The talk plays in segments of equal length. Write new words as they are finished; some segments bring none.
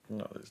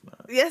No, it's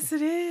not. Yes,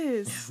 it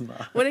is. It's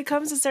not. When it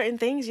comes to certain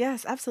things,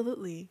 yes,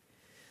 absolutely.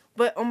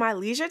 But on my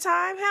leisure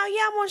time, hell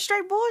yeah, I'm on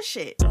straight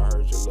bullshit. I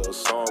heard your little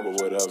song or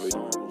whatever.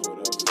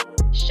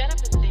 Shut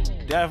up and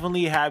think.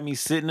 Definitely had me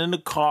sitting in the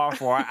car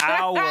for an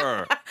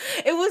hour.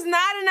 It was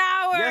not an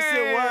hour. Yes,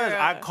 it was.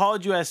 I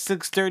called you at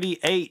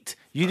 6:38.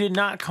 You did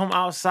not come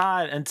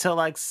outside until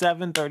like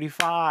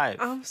 7:35.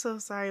 I'm so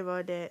sorry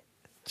about that.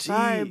 Jeez.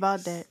 Sorry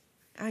about that.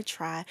 I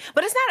try.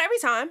 But it's not every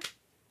time.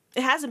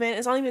 It hasn't been.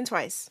 It's only been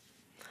twice.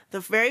 The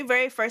very,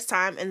 very first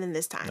time and then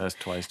this time. That's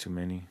twice too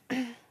many.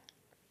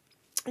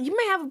 You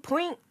may have a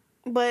point,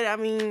 but I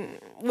mean,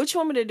 what you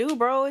want me to do,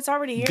 bro? It's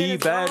already here. Be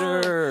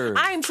better.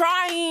 I'm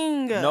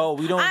trying. No,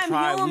 we don't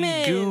try. Human.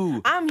 We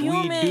do. I'm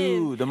human. We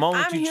do. The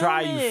moment you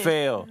try, you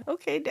fail.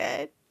 Okay,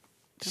 Dad.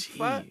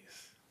 Jeez.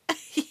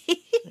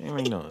 It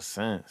make no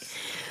sense.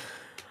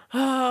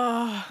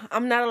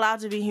 I'm not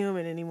allowed to be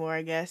human anymore,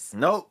 I guess.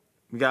 Nope.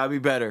 We gotta be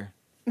better.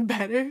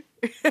 Better?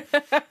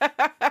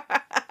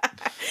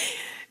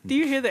 Do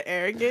you hear the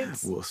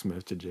arrogance? Will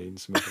Smith to Jaden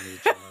Smith in the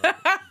child.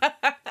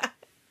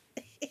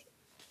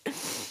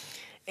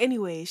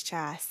 Anyways,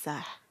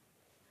 Chasa,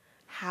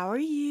 how are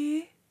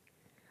you?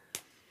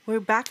 We're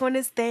back on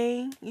this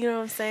thing. You know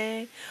what I'm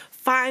saying?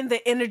 Find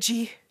the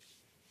energy.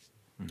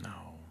 No.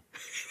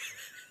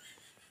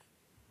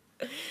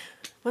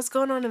 What's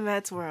going on in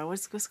Matt's world?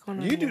 What's going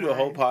on? You in do your the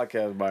whole mind?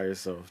 podcast by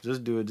yourself.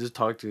 Just do it. Just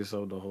talk to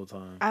yourself the whole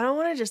time. I don't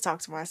want to just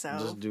talk to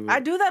myself. Just do it. I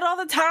do that all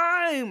the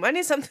time. I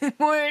need something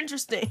more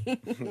interesting.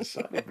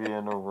 Shut up, be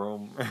in a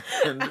room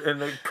in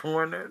the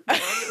corner.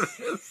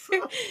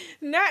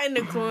 Not in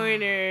the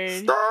corner.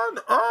 Stand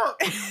up.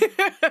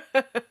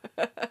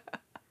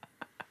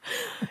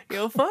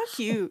 Yo, fuck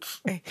you.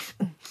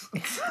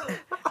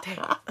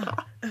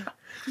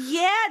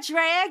 Yeah,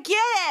 Drea, get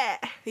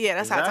it. Yeah,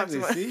 that's how I talk to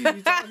myself. See,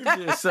 you talking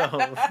to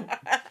yourself.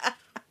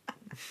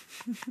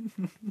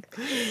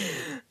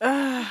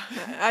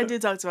 I do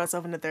talk to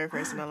myself in the third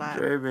person a lot.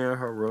 Dre be in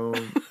her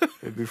room.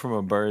 It'd be from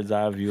a bird's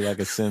eye view, like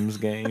a Sims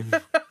game.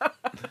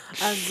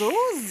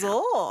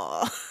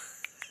 Azul.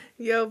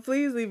 Yo,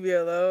 please leave me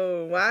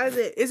alone. Why is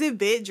it? Is it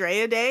Big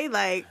Drea Day?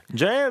 Like,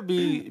 Dre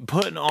be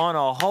putting on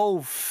a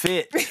whole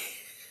fit.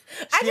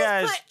 She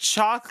has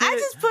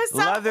chocolate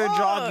leather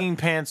jogging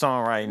pants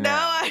on right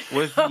now.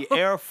 With the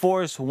Air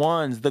Force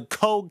Ones, the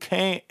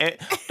cocaine,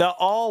 the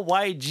all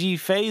white G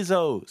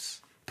Fazos.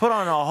 Put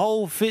on a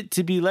whole fit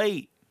to be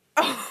late.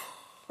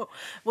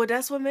 Well,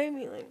 that's what made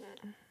me like.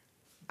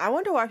 I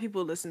wonder why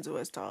people listen to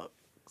us talk.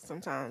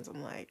 Sometimes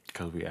I'm like,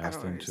 because we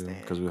asked them to.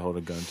 understand. Because we hold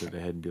a gun to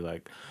their head and be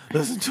like,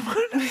 listen to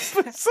my next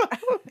episode.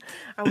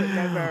 I would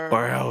never.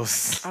 Or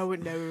else. I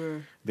would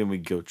never. Then we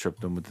guilt trip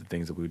them with the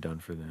things that we've done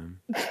for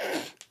them.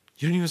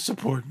 You don't even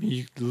support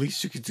me. The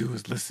least you could do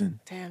is listen.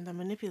 Damn, the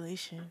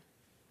manipulation.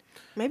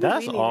 Maybe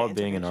that's we need all the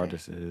being an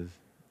intervention. artist is.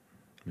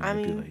 I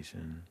mean,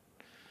 Manipulation.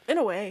 In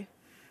a way.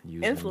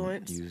 Influence.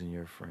 Influence. Using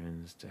your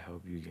friends to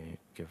help you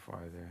get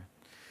farther.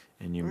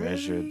 And you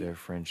measure their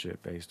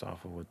friendship based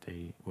off of what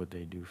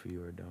they do for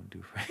you or don't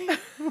do for you.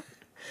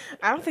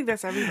 I don't think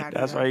that's everybody.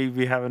 That's why you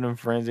be having them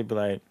friends. They be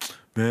like,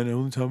 man, the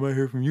only time I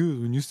hear from you is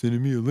when you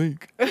sending me a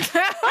link.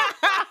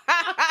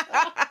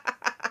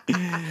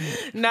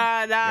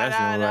 Nah. That's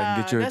the only way I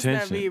can get your That's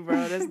attention. not me,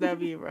 bro. That's not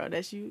me, bro.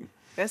 That's you.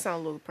 That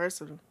sounds a little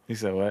personal. You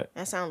said what?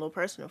 That sounds a little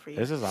personal for you.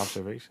 This is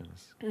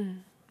observations.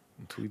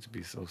 Tweets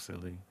be so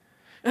silly.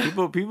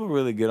 People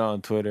really get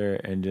on Twitter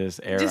and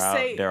just air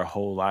out their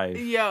whole life.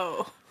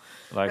 Yo.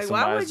 Like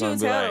why would somebody's you gonna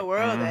be tell like, the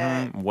world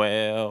that?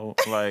 Well,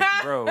 like,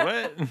 bro,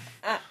 what?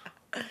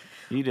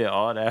 You did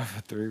all that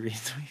for 3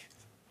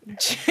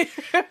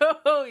 retweets.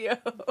 Yo.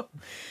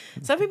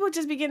 Some people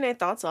just be getting their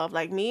thoughts off.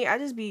 Like me, I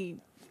just be.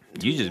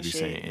 You just be shit.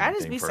 saying anything, I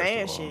just be first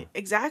saying of all. shit.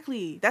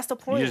 Exactly. That's the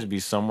point. You just be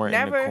somewhere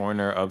in the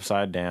corner,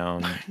 upside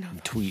down,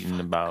 tweeting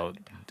about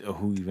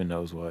who even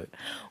knows what.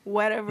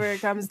 Whatever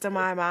comes to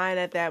my mind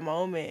at that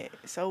moment.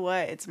 So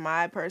what? It's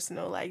my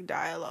personal like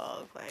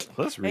dialogue. Like,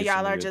 Let's read and y'all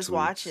some of are your just tweets.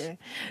 watching.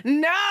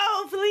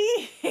 No,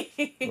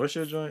 please. What's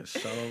your joint?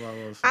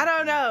 Shalom. I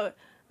don't know.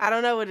 I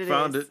don't know what it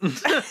Found is.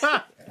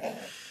 it.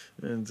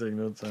 Didn't take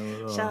no time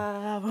at all.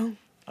 Shalom.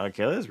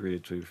 Okay, let's read a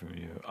tweet from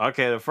you.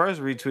 Okay, the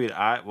first retweet,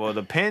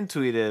 the pinned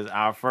tweet is,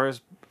 our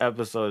first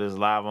episode is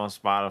live on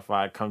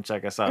Spotify. Come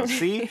check us out.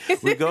 See,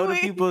 we go to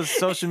people's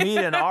social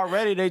media and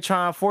already they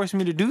trying to force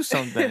me to do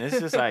something. It's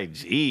just like,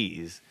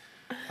 jeez.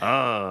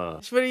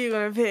 What are you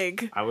going to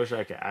pick? I wish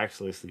I could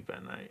actually sleep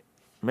at night.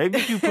 Maybe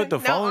if you put the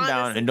phone down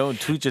honestly. and don't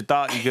tweet your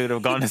thought, you could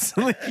have gone to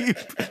sleep.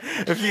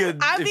 If you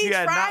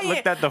had not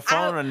looked at the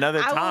phone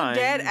another time, I would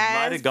dead you might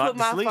ass have gone put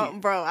to sleep. my phone,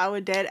 bro. I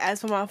would dead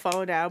ass put my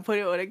phone down, put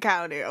it on the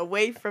counter,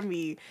 away from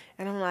me,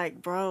 and I'm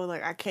like, bro,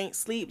 like I can't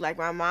sleep. Like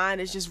my mind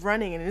is just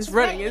running and it's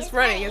running, and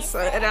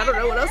I don't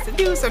know what else to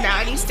do. So now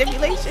I need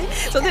stimulation.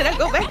 So then I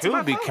go back to People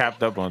my be phone.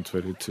 capped up on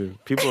Twitter too.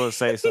 People will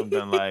say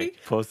something like,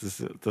 post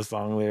the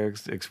song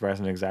lyrics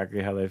expressing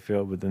exactly how they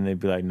feel, but then they'd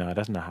be like, nah,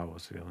 that's not how I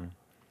was feeling.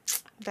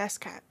 That's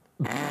cap.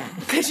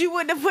 Because you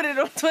wouldn't have put it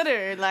on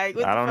Twitter. Like,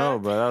 what I don't know,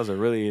 but that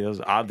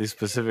was oddly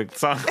specific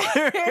song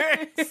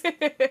lyrics.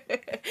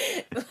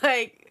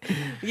 Like,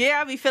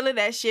 yeah, I be feeling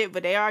that shit,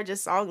 but they are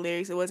just song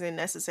lyrics. It wasn't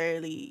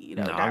necessarily,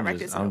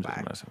 directed to nobody.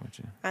 I'm just messing with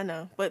you. I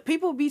know, but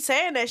people be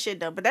saying that shit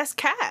though. But that's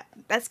cap.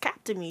 That's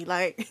cap to me.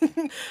 Like,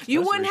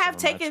 you wouldn't have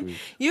taken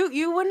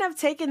you wouldn't have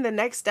taken the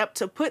next step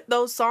to put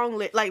those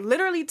like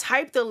literally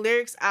type the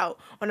lyrics out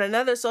on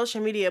another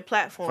social media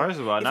platform. First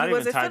of all, not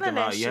even type them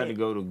out. You had to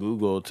go to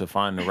Google to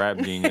find the Rap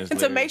Genius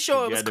to make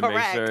sure it was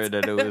correct. Make sure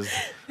that it was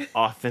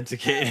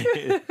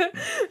authenticated.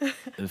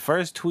 The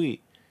first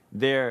tweet.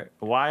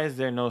 Why is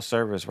there no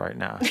service right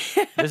now?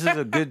 This is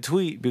a good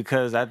tweet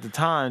because at the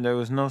time there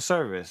was no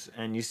service.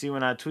 And you see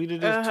when I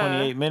tweeted this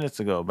 28 minutes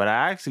ago, but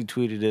I actually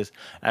tweeted this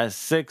at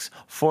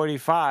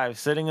 6:45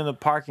 sitting in the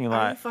parking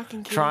lot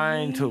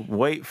trying to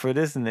wait for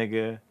this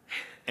nigga.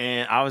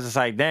 And I was just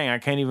like, dang, I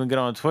can't even get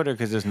on Twitter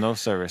because there's no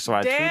service. So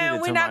I tweeted it to my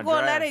Damn, we're not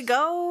going to let it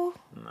go?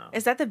 No.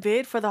 Is that the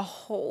bid for the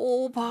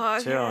whole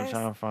podcast? Chill, I'm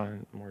trying to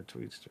find more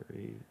tweets to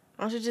read.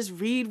 Why don't you just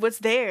read what's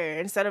there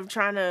instead of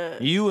trying to...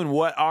 You and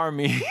what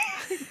army?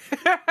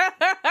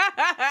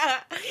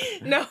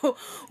 No.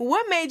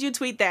 What made you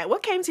tweet that?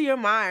 What came to your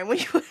mind when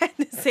you had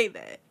to say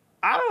that?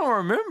 I don't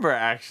remember,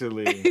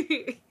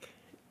 actually.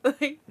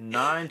 Like,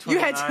 9:29 you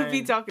had to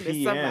be talking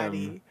to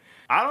somebody.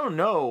 I don't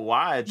know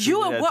why I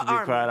tweeted that, to be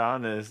army? quite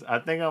honest. I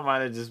think I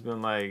might have just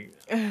been like...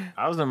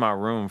 I was in my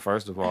room,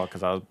 first of all,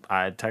 because I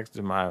had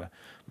texted my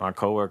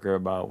coworker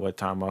about what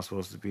time I was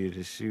supposed to be at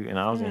the shoot, and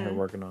I was in here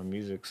working on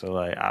music, so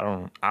like I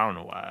don't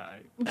know why.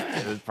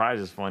 It's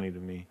probably just funny to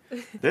me.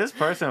 This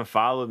person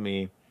followed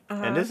me,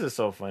 and this is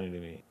so funny to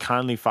me.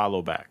 Kindly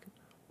follow back.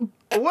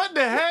 What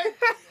the heck?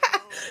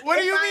 What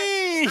do you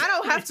mean? I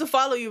don't have to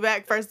follow you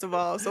back, first of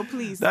all, so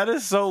please. That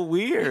is so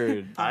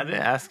weird. I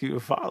didn't ask you to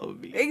follow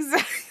me.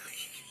 Exactly.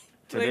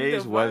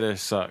 Today's weather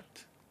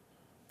sucked.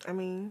 I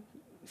mean,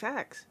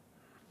 facts.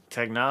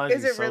 Technology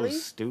is so really?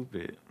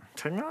 Stupid.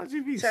 Technology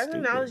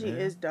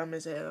is dumb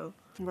as hell.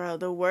 Bro,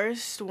 the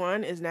worst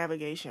one is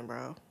navigation,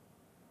 bro.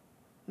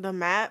 The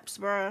maps,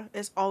 bro,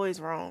 it's always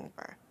wrong,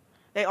 bro.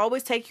 They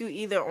always take you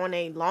either on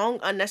a long,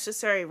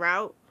 unnecessary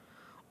route,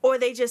 or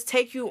they just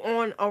take you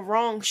on a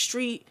wrong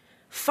street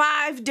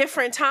 5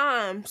 different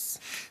times.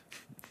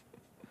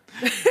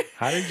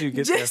 How did you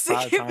get there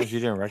 5 times? You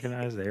didn't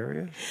recognize the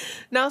area?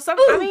 No,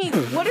 I mean,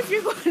 what if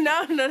you're going...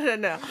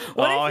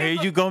 No. Here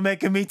you go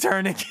making me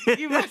turn again.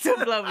 You about to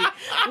blow me.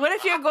 What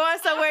if you're going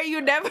somewhere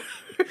you never...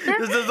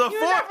 This is the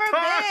 4th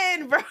time.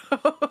 Been,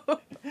 bro.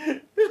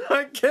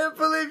 I can't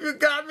believe you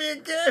got me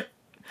again.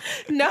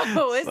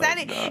 No, it's not.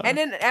 And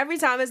then every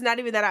time it's not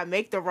even that I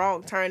make the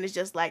wrong turn. It's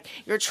just like,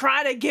 you're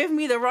trying to give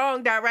me the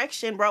wrong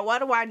direction, bro. Why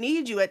do I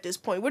need you at this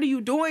point? What are you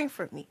doing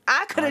for me?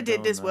 I could have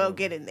did this well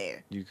getting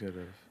there. You could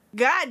have.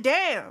 God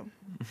damn.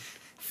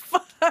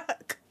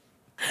 Fuck.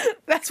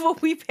 That's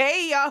what we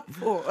pay y'all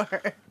for.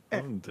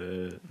 I'm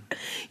dead.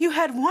 You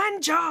had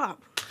one job.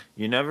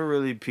 You never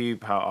really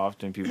peep how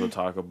often people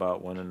talk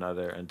about one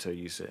another until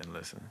you sit and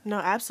listen. No,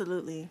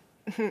 absolutely.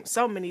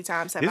 So many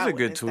times have These I are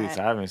good tweets.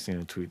 that. I haven't seen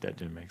a tweet that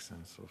didn't make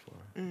sense so far.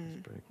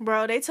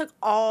 Bro, they took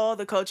all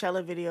the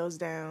Coachella videos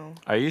down.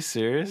 Are you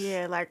serious?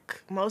 Yeah,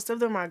 like most of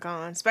them are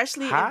gone.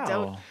 Especially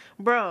how?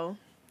 Bro,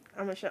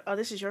 I'm gonna show. Oh,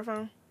 this is your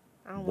phone?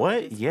 I don't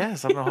what?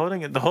 Yes, I've been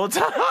holding it the whole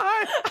time.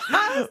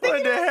 What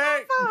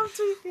the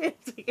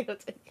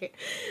heck?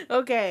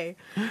 Okay,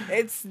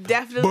 it's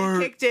definitely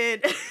kicked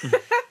in.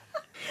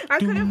 I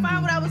couldn't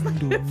find what I was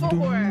looking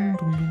for.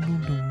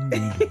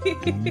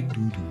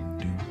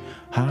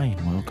 Hi,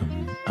 and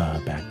welcome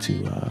back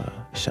to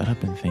Shut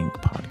Up and Think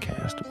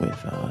podcast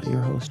with your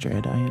host, Drea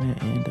Diana,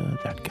 and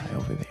that guy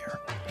over there.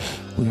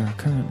 We are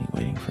currently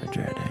waiting for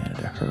Drea Diana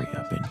to hurry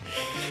up and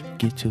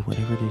get to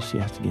whatever it is she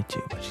has to get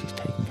to, but she's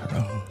taking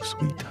her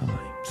sweet time.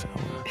 So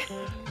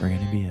we're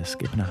going to be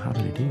skipping a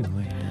hobby to do,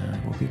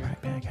 and we'll be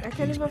right back. I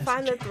can't even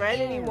find the thread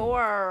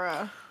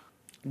anymore.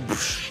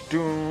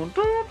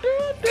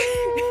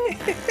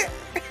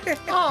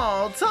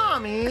 Oh,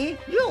 Tommy,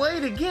 you're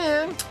late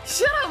again.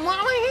 Shut up,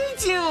 Mom, I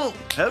hate you.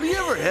 Have you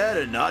ever had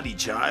a naughty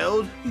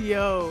child?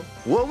 Yo.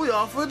 Well, we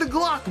offer the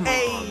Glock, Mom.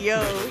 Hey,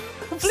 yo.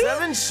 Please,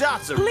 7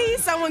 shots of...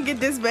 Please, someone get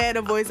this man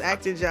a voice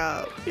acting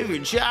job. If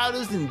your child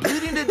isn't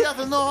bleeding to death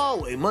in the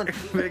hallway, money.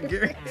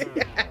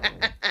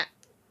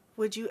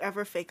 Would you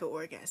ever fake an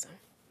orgasm?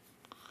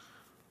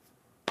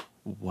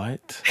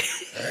 What?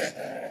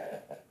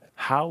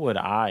 How would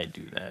I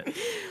do that?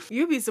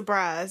 You'd be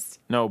surprised.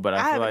 No, but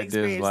I feel like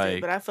there's like...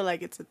 but I feel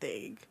like it's a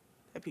thing.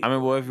 I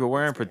mean, well, if you're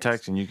wearing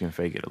protection, you can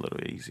fake it a little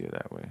bit easier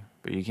that way.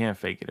 But you can't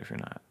fake it if you're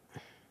not.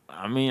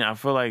 I mean, I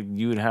feel like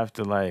you would have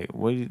to like... How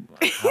would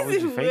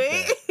you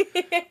fake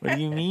that? What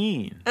do you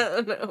mean? I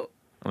don't know.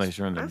 Unless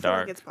you're in the I dark. feel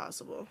like it's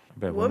possible. I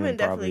bet women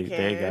probably, definitely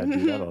can. They gotta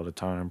do that all the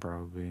time,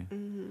 probably.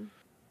 Mm-hmm.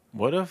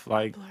 What if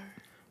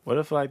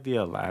the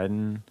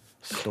Aladdin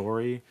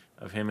story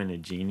of him and a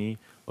genie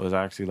was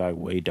actually like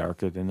way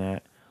darker than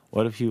that?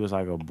 What if he was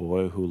like a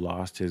boy who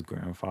lost his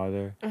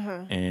grandfather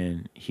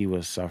and he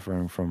was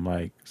suffering from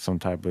like some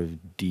type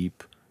of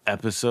deep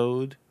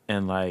episode,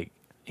 and like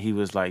he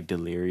was like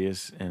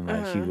delirious, and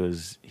like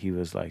he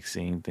was like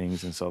seeing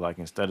things, and so like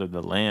instead of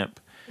the lamp,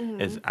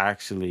 it's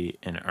actually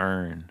an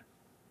urn,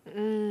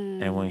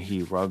 and when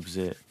he rubs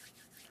it,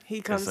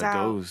 he comes it's a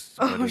out. ghost,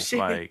 but it's shit.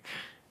 like,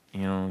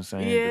 you know what I'm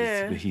saying?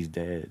 Yeah. But he's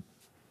dead.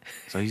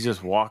 So he's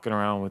just walking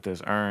around with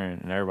this urn,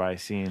 and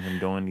everybody's seeing him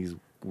doing these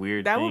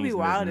weird things. That would be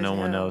wild and there's as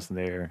no one hell. else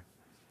there.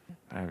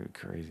 That'd be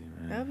crazy,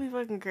 man. That'd be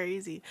fucking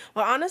crazy.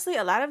 Well, honestly,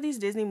 a lot of these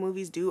Disney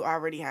movies do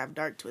already have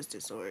dark,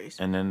 twisted stories.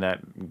 And then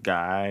that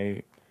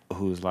guy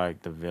who's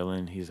like the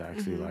villain, he's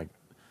actually like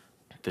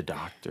the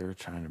doctor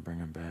trying to bring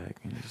him back,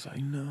 and he's like,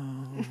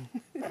 no.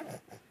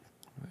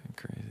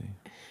 Crazy.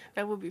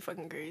 That would be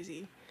fucking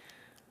crazy.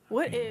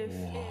 What if...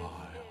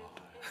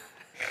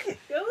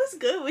 Yo, what's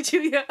good with you,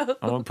 yo? I'm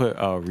gonna put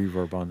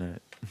reverb on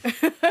that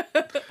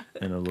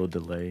and a little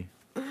delay.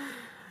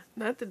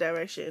 Not the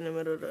direction in the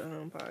middle of the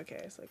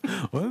podcast. Like,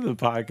 what if the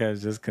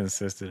podcast just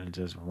consisted of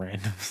just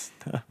random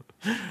stuff?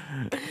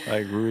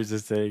 Like we were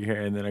just sitting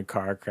here and then a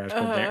car crashed.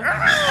 Breaker,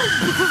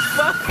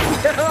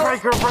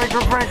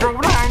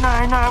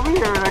 999, we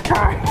hear the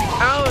car.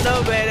 I don't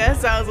know, man. That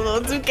sounds a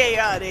little too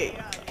chaotic.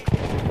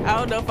 I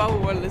don't know if I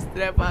would want to listen to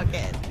that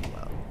podcast.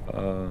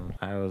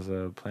 I was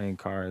playing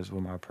cards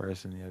with my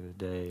person the other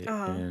day,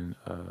 and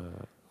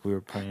we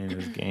were playing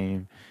this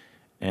game,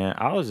 and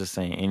I was just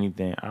saying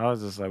anything. I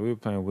was just like, we were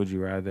playing Would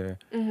You Rather,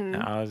 and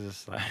I was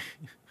just like,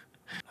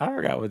 I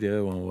forgot what the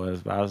other one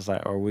was, but I was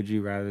like, or would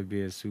you rather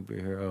be a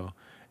superhero,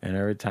 and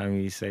every time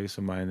you save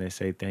somebody and they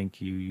say thank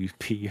you, you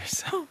pee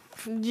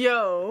yourself.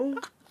 Yo.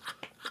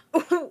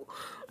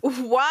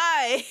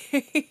 Why?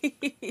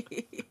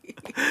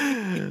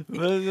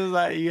 But it's just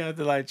like you have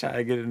to like try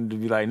to get him to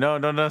be like, no,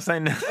 say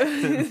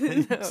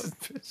nothing. No. Just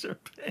piss your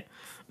pants.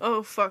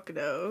 Oh fuck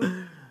no.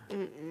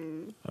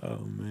 Oh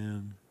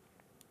man.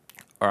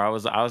 Or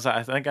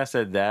I think I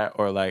said that,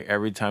 or like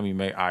every time you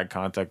make eye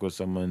contact with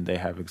someone, they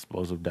have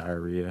explosive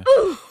diarrhea.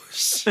 Oh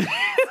shit.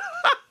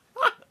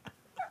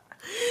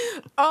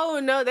 Oh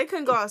no, they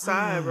couldn't go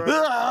outside, bro.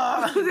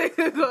 They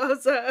couldn't go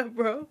outside,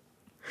 bro.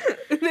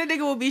 That nigga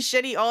will be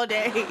shitty all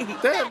day.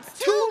 That's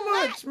too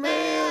much,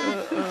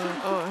 man.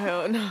 Oh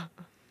hell no.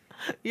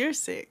 You're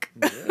sick.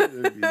 That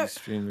would be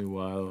extremely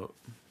wild.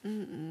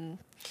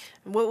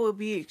 What would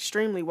be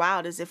extremely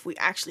wild is if we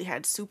actually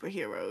had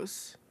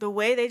superheroes. The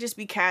way they just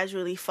be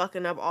casually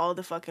fucking up all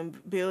the fucking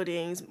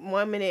buildings.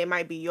 1 minute it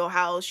might be your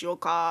house, your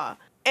car.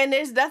 And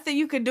there's nothing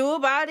you can do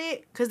about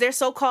it because they're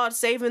so-called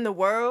saving the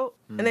world.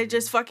 And they're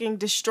just fucking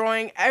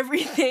destroying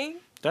everything.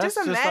 That's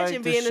just imagine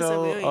like being the show,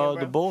 a civilian, bro.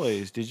 The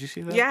Boys. Did you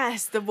see that?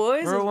 Yes, The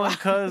Boys. Remember when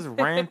Cuz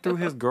ran through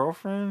his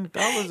girlfriend?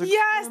 That was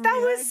yes, that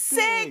was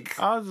hectic.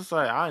 sick. I was just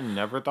like, I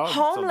never thought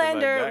something like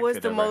Homelander that was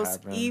could the ever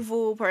most happen.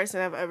 evil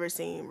person I've ever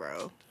seen,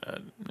 bro.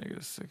 That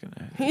nigga's sick in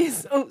the head.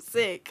 He's so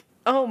sick.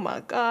 Oh my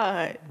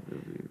god.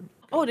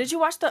 Oh, did you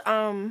watch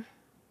the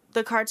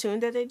cartoon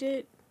that they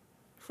did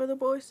for The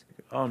Boys?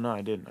 Oh no,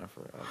 I didn't. I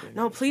forgot.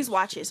 No, please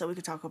watch it so we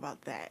can talk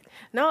about that.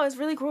 No, it's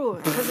really cool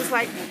because it's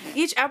like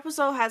each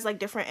episode has like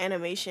different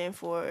animation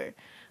for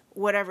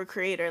whatever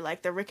creator.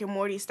 Like the Rick and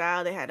Morty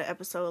style, they had an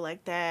episode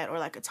like that, or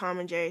like a Tom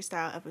and Jerry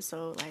style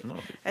episode. Like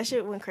that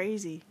shit went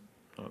crazy.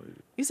 Oh,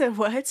 You said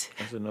what?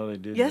 I said no, they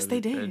didn't. Yes,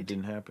 they did. It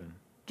didn't happen.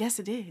 Yes,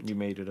 it did. You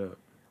made it up.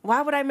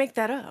 Why would I make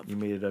that up? You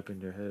made it up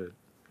in your head.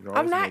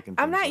 I'm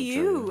not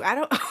you. I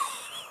don't.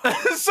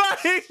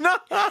 Sorry, no.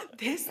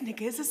 This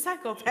nigga is a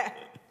psychopath.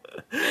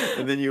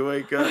 And then you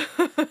wake up.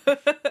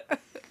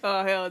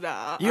 Oh hell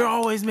nah. You're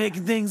always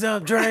making things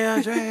up,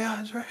 Drea.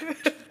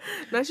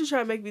 Now you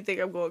trying to make me think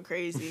I'm going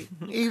crazy.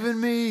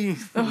 Even me.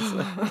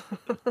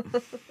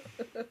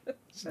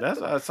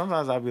 That's why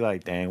sometimes I'll be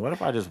like, dang, what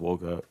if I just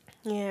woke up?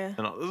 Yeah.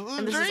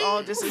 And This is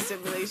all just a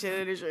simulation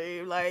in a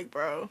dream. Like,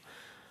 bro.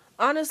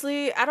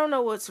 Honestly, I don't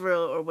know what's real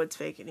or what's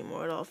fake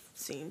anymore. It all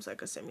seems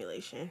like a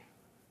simulation.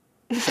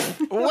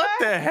 What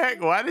the heck?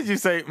 Why did you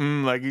say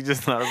like you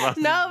just thought about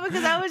No,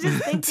 because I was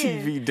just thinking.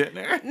 TV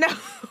dinner? No.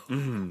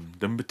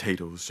 Them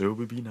potatoes sure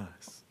would be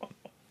nice.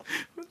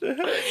 What the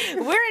heck?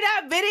 We're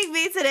not bidding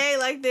me today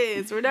like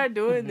this. We're not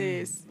doing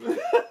this.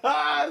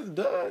 It's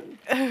done.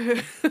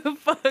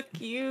 Fuck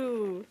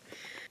you.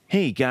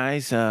 Hey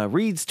guys,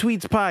 Reed's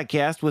Tweets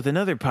podcast with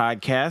another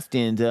podcast,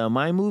 and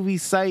my movie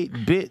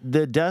site bit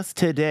the dust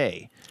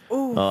today.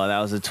 Ooh. Oh, that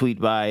was a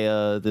tweet by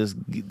this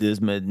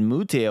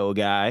MuhTeyOh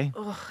guy.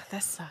 Oh,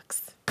 that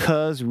sucks.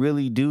 Cuz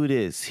really do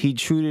this. He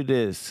true to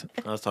this.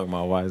 I was talking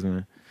about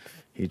Wiseman.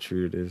 He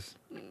true to this.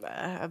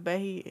 I bet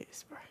he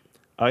is, bro.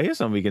 Oh, here's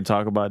something we can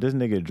talk about. This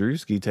nigga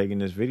Drewski taking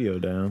this video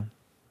down.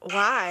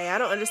 Why? I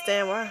don't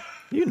understand why.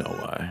 You know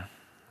why.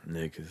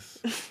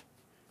 Niggas.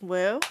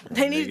 Well,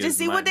 they need to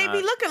see what they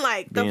be looking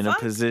like. Be in a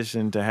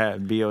position to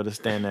be able to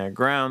stand that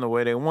ground the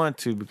way they want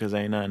to because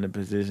they not in the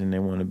position they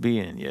want to be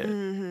in yet.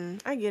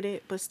 I get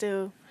it, but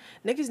still,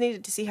 niggas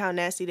needed to see how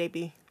nasty they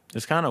be.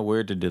 It's kind of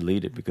weird to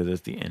delete it because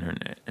it's the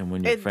internet, and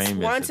when you're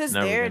famous, once it's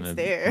never there, gonna, it's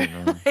there. You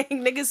know. Like,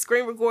 niggas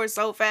screen record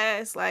so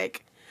fast.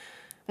 Like,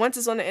 once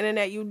it's on the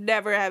internet, you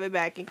never have it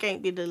back. It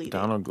can't be deleted.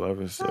 Donald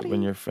Glover said,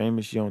 "When you're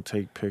famous, you don't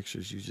take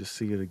pictures; you just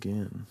see it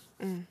again."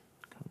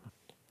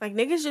 Like,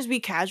 niggas just be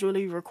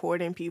casually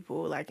recording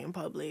people, like, in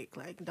public.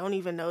 Like, don't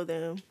even know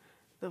them.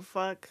 The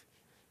fuck?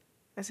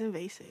 That's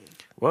invasive.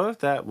 What if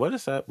that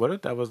was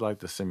like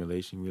the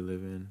simulation we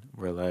live in,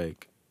 where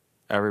like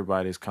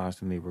everybody's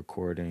constantly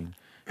recording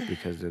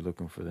because they're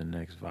looking for the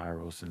next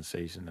viral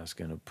sensation that's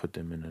gonna put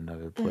them in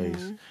another place.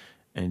 Mm-hmm.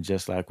 And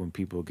just like when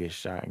people get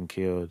shot and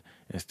killed,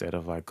 instead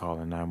of like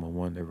calling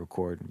 911, they're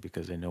recording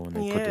because they know when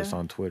they put this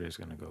on Twitter, it's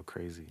gonna go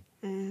crazy.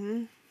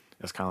 Mm-hmm.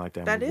 That's kind of like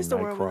that movie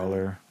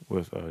Nightcrawler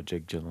with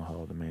Jake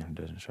Gyllenhaal, the man who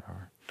doesn't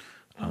shower.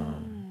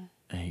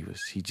 And he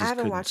just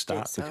couldn't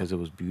stop because it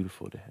was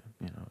beautiful to him.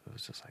 You know, it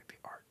was just like the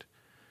art.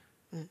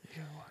 You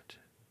gotta watch it.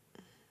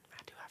 I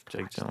do have to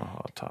Jake watch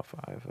Gyllenhaal, top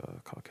 5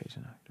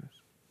 Caucasian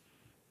actors.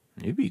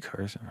 You be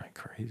cursing like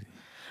crazy.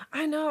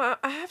 I know.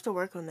 I have to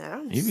work on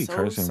that. You be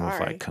cursing with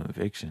like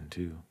conviction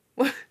too.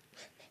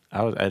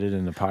 I was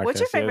editing the podcast. What's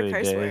your favorite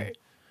curse word?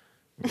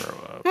 Grow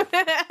up.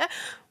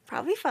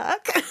 Probably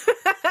fuck.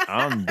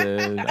 I'm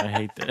dead. I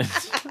hate that.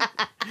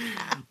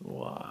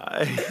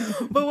 Why?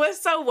 But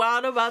what's so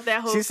wild about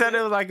that whole She said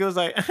it was like it's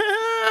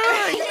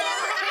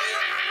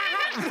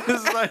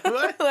like,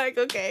 what? Like,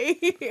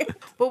 okay.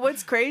 But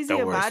what's crazy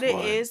about it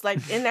is,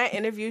 like, in that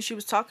interview, she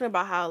was talking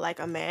about how, like,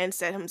 a man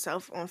set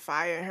himself on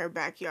fire in her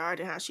backyard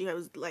and how she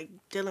was, like,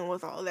 dealing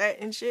with all that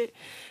and shit.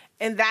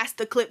 And that's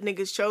the clip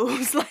niggas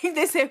chose. Like,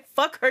 they said,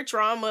 fuck her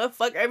trauma,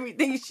 fuck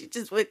everything she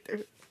just went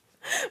through.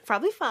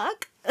 Probably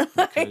fuck.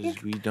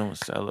 Because we don't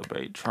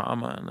celebrate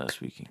trauma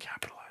unless we can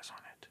capitalize on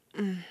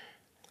it.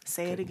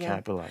 Say it again.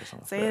 Capitalize on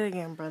it. Say it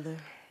again, brother.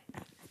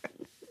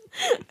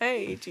 I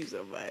hate you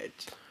so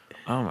much.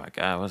 Oh my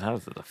God, how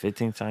was it the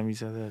 15th time you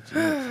said that?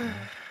 Jeez,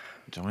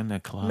 join the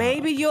club.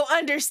 Maybe you'll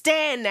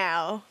understand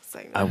now. It's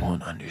like, I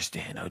won't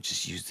understand. I'll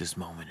just use this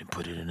moment and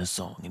put it in a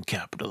song and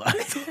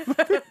capitalize.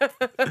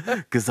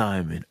 Because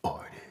I'm an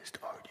artist.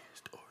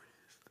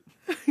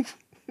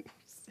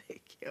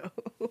 Sick, yo.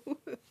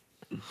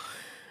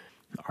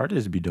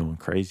 Artists be doing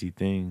crazy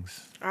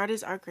things.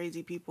 Artists are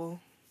crazy people.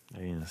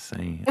 They're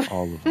insane,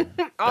 all of them.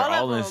 They're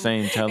all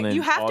insane, telling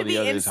you have all to be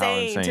the others how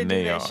insane to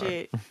they do that are.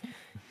 Shit.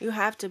 You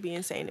have to be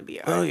insane to be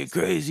an artist. Oh, you're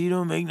crazy. You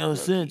don't make no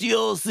sense.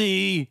 You'll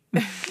see.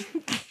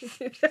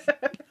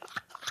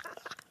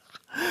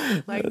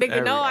 Like,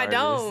 nigga, no, I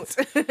don't.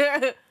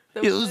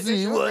 You'll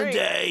see one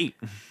day.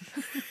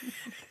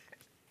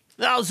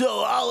 I'll show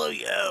all of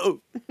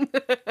you.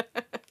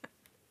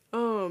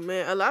 Oh,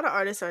 man. A lot of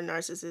artists are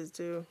narcissists,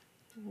 too.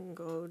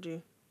 Go,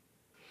 OG.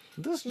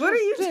 What are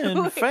you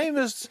doing?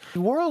 Famous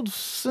world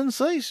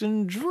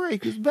sensation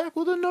Drake is back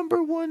with a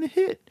 #1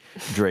 hit.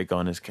 Drake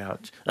on his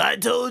couch. I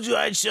told you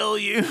I'd show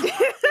you.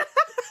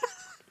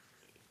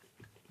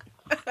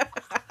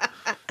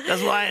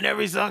 That's why in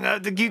every song I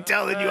have to keep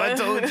telling you I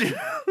told you.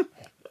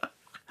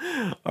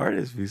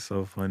 Artists be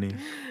so funny.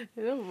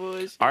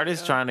 Bullshit,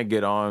 artists trying to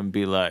get on and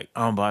be like,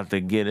 I'm about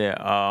to get it.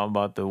 I'm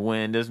about to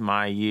win. This is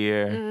my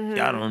year. Mm-hmm.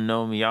 Y'all don't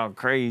know me. Y'all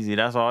crazy.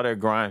 That's all their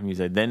grind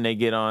music. Then they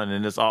get on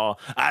and it's all,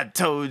 I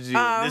told you.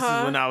 This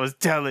is when I was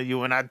telling you.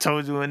 When I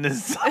told you in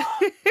this song.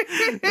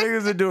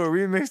 Niggas would do a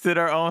remix to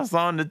their own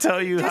song to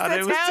tell you how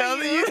they was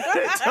telling you.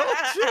 They told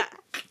you.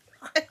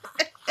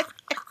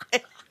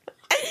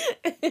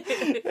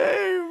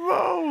 Hey,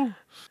 bro.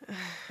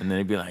 And then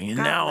they'd be like, and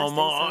now I'm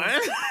on.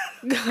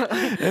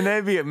 And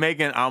they'd be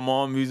making I'm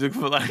on music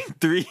for like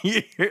 3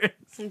 years.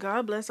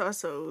 God bless our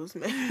souls,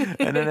 man.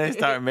 And then they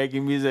start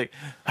making music.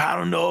 I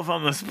don't know if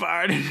I'm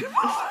inspired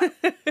anymore.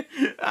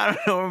 I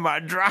don't know where my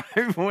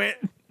drive went.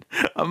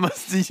 I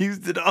must have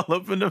used it all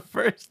up in the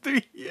first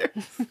 3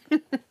 years.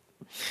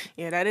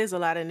 Yeah, that is a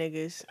lot of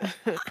niggas.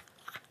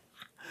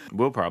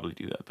 We'll probably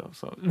do that though.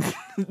 So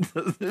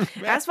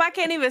that's why I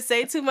can't even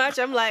say too much.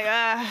 I'm like,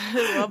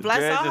 well,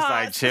 bless our just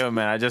hearts. like, chill,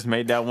 man. I just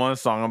made that one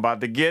song. I'm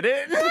about to get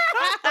it.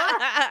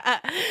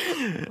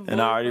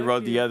 And I already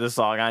wrote the other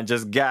song. I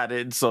just got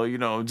it. So, you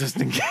know, just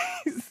in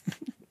case.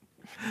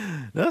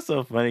 That's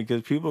so funny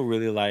because people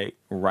really like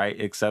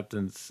write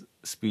acceptance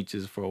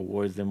speeches for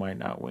awards they might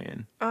not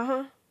win.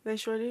 They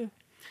sure do.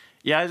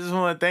 Yeah, I just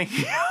want to thank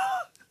you.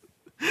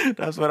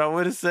 That's what I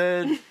would have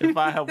said if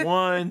I had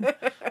won.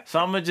 So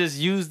I'm going to just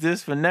use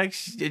this for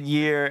next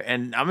year,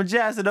 and I'm going to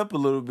jazz it up a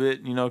little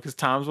bit, you know, because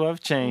times will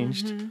have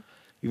changed,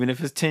 even if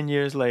it's 10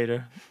 years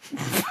later.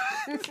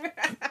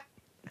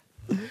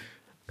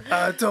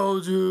 I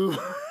told you.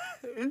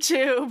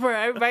 Chill, bro.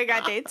 Everybody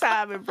got their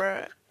timing,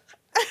 bro.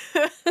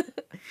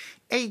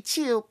 Hey,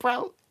 chill,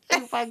 bro.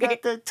 Everybody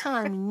got their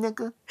timing,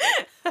 nigga.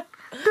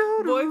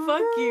 Boy,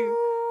 fuck you.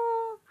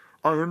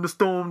 I am the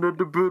storm that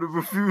the bitter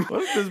refuse.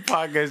 What if this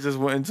podcast just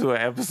went into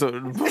an episode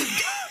of the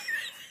podcast?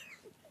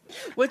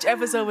 Which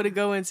episode would it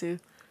go into?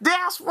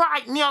 That's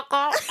right, nigga.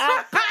 I'm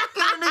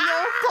packing into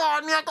your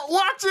car, nigga.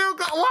 What you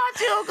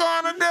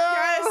gonna do?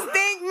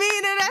 Stink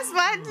meaner, that's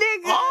my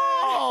nigga.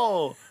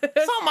 Oh,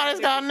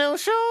 somebody's got new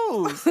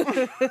shoes.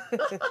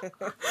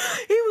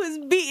 He was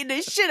beating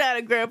the shit out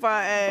of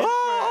Grandpa's ass.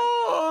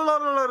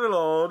 Oh,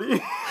 lordy.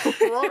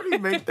 Why did he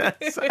make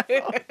that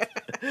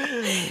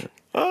sound?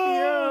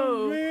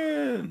 Oh,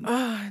 man.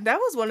 That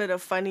was one of the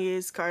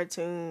funniest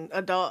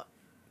adult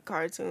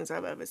cartoons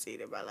I've ever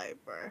seen in my life,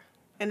 bro.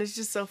 And it's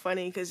just so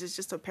funny because it's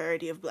just a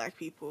parody of black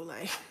people,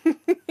 like,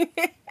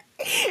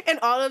 and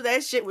all of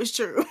that shit was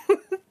true.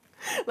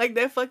 Like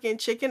that fucking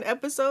chicken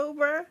episode,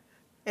 bro,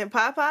 and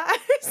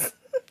Popeyes.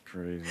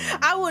 Crazy.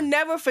 I will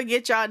never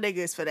forget y'all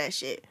niggas for that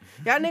shit.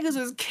 Y'all niggas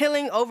was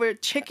killing over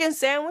chicken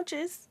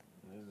sandwiches.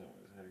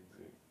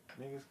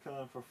 Niggas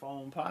killing for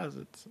phone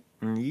posits.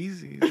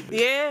 Easy.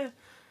 Yeah.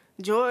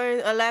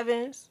 Jordan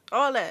 11s,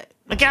 all that.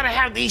 I gotta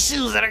have these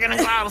shoes that are gonna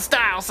go out of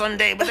style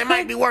someday, but they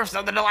might be worth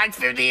something in like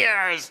 50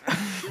 years.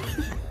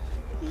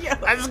 Yo.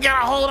 I just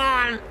gotta hold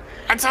on.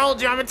 I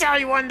told you, I'm gonna tell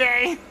you one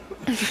day.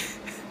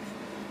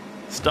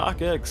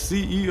 StockX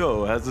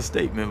CEO has a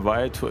statement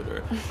via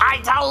Twitter. I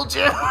told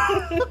you.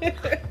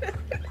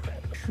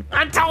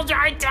 I told you,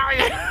 I tell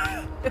you.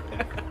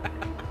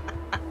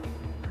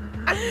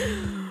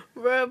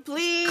 Bruh,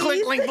 please.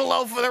 Click link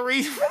below for the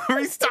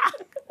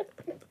restock.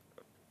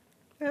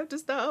 I have to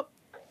stop.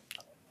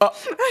 Oh.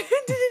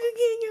 I did it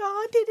again, y'all.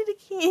 I did it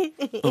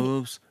again.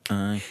 Oops,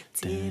 I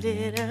did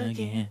it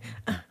again.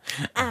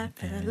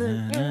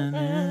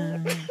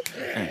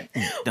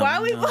 Why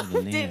we both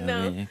didn't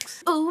know?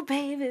 Ooh,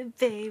 baby,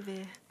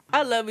 baby.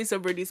 I love me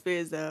some Britney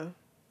Spears, though.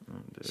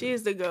 She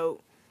is the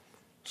GOAT.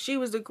 She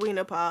was the queen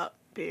of pop,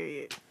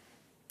 period.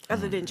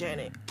 Other than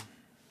Janet.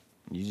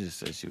 You just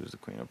said she was the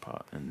queen of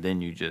pop, and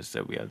then you just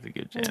said we have to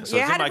get Janet. So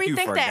yeah, it seemed like you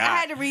forgot. I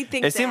had to rethink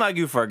that. It seemed like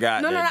you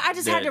forgot. No, I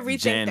just had to rethink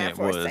Janet that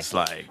for a was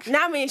second. like. No,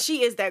 I mean,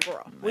 she is that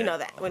girl. We know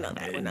that. We know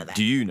that. We know that.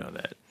 Do you know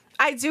that?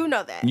 I do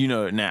know that. You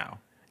know it now.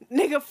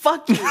 Nigga,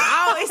 fuck you.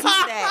 I always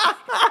knew that.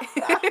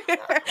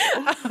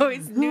 I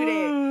always knew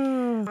that.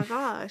 Oh my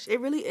gosh.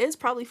 It really is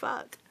probably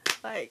fuck.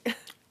 Like.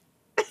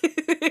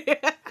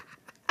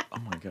 Oh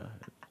my God.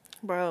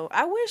 Bro,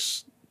 I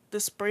wish the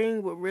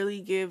spring would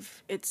really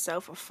give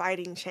itself a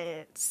fighting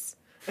chance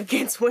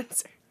against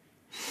winter.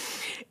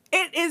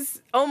 It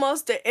is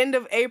almost the end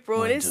of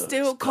April and it's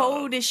still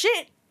cold as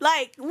shit.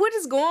 Like, what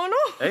is going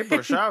on?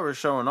 April shower is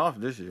showing off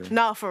this year.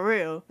 No, for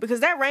real. Because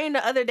that rained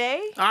the other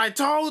day. I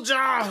told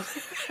y'all.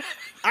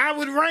 I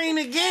would rain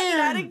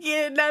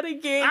again. Not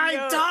again.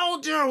 I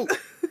told you.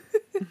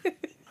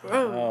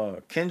 Oh,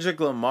 Kendrick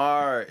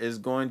Lamar is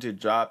going to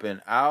drop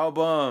an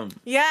album.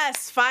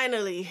 Yes,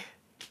 finally.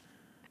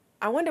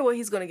 I wonder what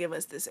he's going to give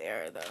us this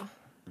era, though.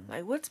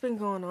 Like, what's been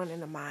going on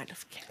in the mind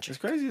of Kendrick? It's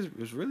crazy.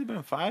 It's really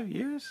been 5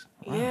 years.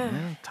 Wow, Yeah.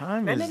 Man.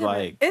 Time is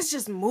like... It's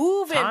just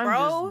moving,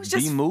 bro. It's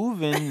just be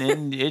moving,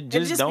 and it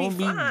just don't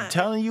be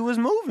telling you it's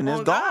moving.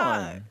 It's gone.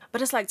 God.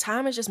 But it's like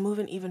time is just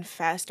moving even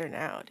faster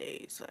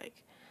nowadays.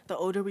 Like, the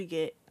older we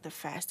get, the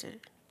faster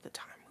the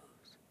time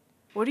moves.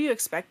 What are you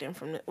expecting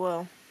from it?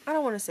 Well, I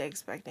don't want to say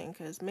expecting,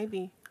 because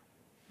maybe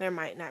there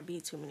might not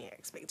be too many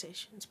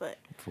expectations. But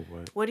for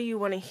what? What do you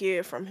want to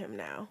hear from him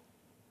now?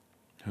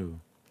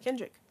 Who?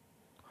 Kendrick.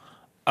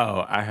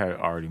 Oh, I had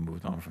already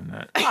moved on from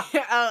that.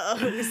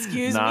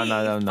 Excuse me.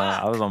 No.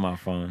 I was on my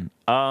phone.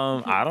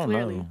 I don't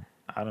know.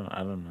 I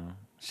don't know.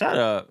 Shut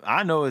up.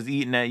 I know it's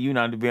eating at you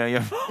not to be on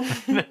your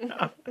phone.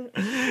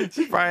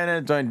 She's probably in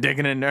that joint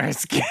digging in her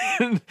skin.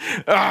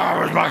 Oh,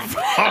 where's my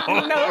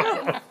phone?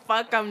 No,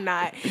 fuck, I'm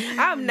not.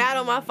 I'm not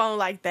on my phone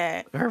like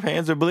that. Her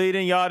hands are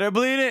bleeding, y'all. They're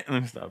bleeding.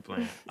 Let me stop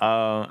playing.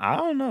 I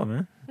don't know,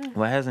 man.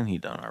 What hasn't he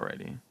done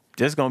already?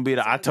 Just gonna be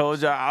the I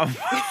told y'all.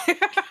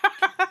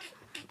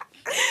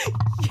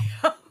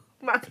 Yo,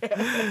 my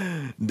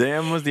bad.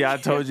 Damn was the I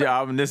told you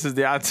album. This is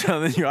the I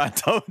telling you I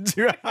told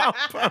you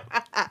album.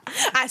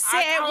 I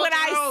said what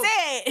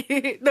I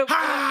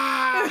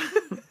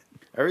said.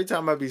 Every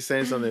time I be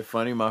saying something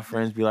funny, my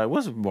friends be like,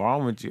 "What's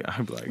wrong with you?" I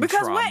be like,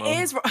 because trauma. what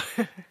is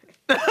wrong?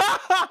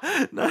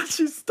 No,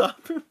 she's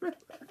stopping me.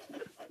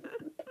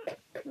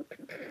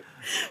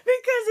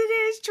 Because it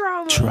is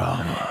trauma.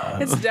 Trauma.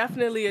 It's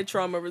definitely a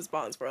trauma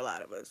response for a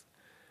lot of us.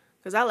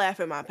 Because I laugh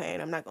at my pain.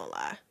 I'm not going to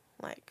lie.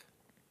 Like,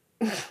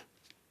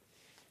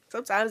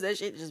 sometimes that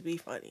shit just be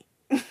funny.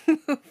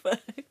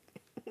 But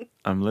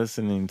I'm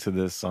listening to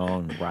this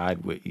song,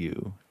 Ride With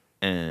You,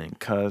 and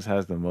Cuz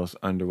has the most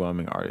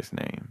underwhelming artist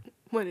name.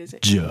 What is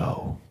it?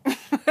 Joe.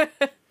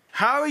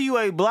 How are you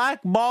a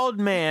black, bald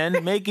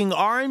man making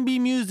R&B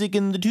music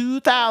in the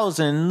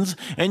 2000s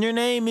and your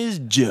name is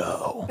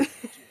Joe?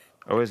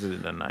 Or is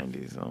it the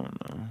 90s? I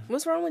don't know.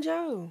 What's wrong with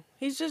Joe?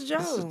 He's just Joe.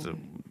 This is a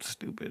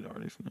stupid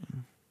artist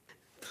name.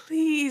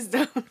 Please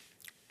don't.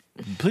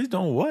 Please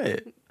don't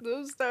what?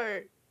 Don't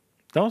start.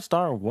 Don't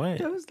start what?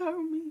 Don't start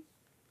with me.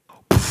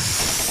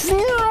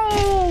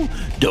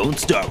 Don't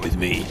Start With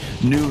Me.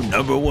 New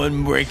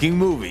 #1 breaking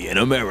movie in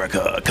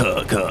America.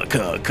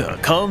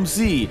 Come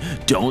see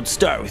Don't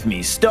Start With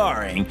Me,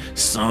 starring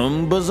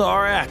some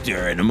bizarre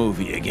actor in a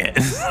movie again.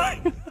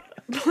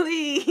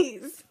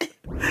 Please.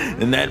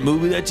 In that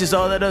movie that you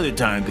saw that other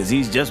time, because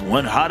he's just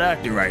one hot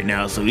actor right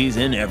now, so he's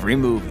in every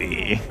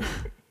movie.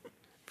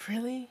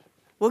 Really?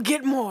 Well,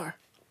 get more.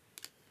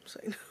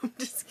 I'm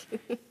just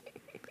kidding.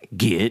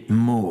 Get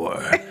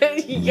More.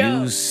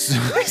 New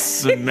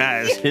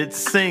smash hit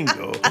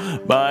single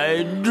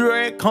by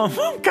Drea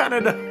from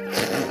Canada.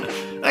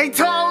 I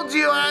told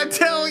you, I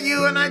tell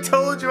you, and I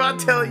told you, I'll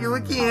tell you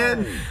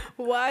again.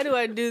 Why do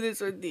I do this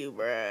with you,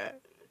 bruh?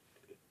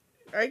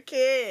 I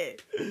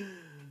can't.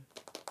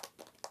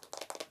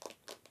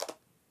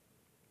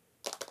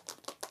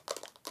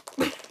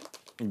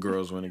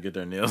 Girls want to get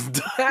their nails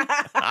done.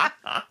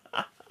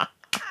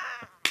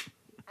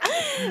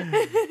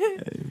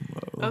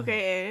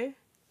 Okay.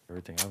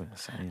 Everything I've been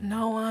saying.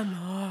 No, I'm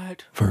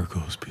not.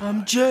 Virgos be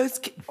I'm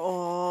just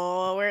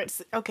Oh, where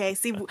it's okay.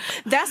 See,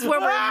 that's where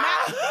we're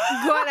not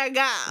gonna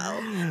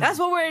go. That's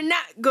what we're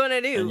not gonna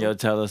do. And you'll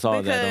tell us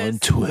all that on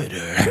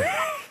Twitter.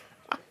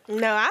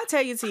 No, I'll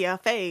tell you to your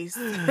face.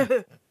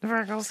 The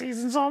Virgo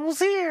season's almost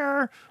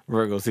here.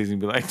 Virgo season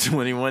be like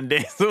 21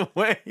 days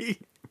away.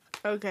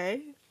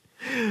 Okay.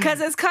 Because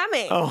it's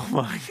coming. Oh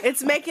my God.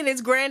 It's making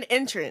its grand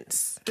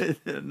entrance.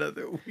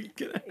 Another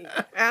week and a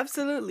half.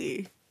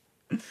 Absolutely.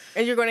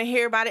 And you're going to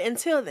hear about it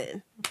until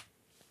then.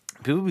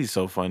 People be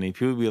so funny.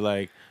 People be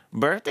like,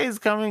 birthday's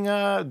coming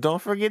up.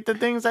 Don't forget the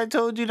things I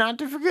told you not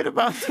to forget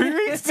about 3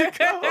 weeks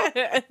ago.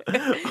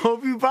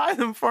 Hope you buy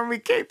them for me.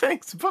 Okay,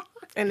 thanks. Bye.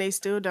 And they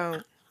still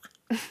don't.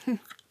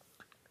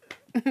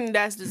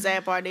 That's the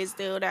sad part. They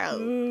still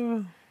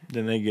don't.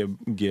 Then they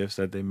get gifts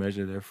that they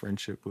measure their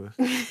friendship with.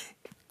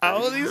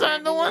 Oh, these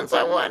aren't the ones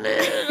I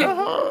wanted.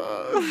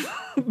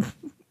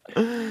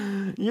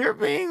 You're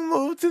being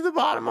moved to the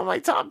bottom of my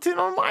top 10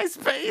 on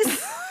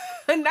MySpace.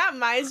 Not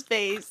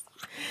MySpace.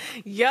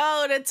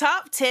 Yo, the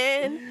top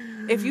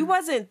 10. If you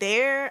wasn't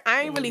there,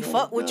 I ain't really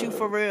fuck with you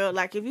for real.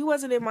 Like, if you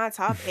wasn't in my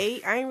top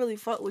 8, I ain't really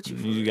fuck with you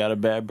for real. You got a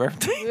bad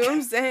birthday. You know what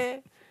I'm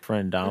saying?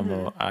 Friend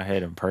Damo, I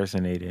had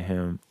impersonated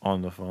him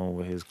on the phone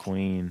with his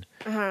queen.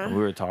 We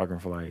were talking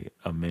for like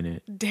a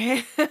minute.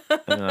 Damn. And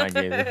then I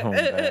gave it home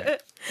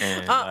back.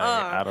 And like,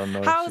 I don't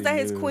know. How was that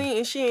his queen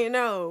and she didn't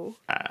know?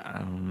 I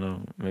don't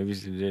know. Maybe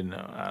she didn't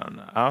know. I don't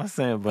know. I was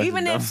saying, but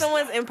even if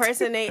someone's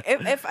impersonating,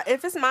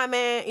 if it's my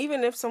man,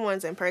 even if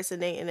someone's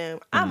impersonating them,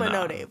 I'ma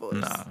know their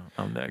voice. Nah,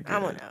 I'm that good.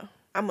 I'ma know.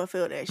 I'ma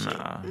feel that shit.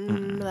 Nah,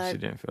 like, she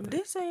didn't feel it.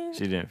 This ain't.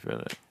 She didn't feel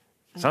it.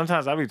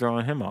 Sometimes I be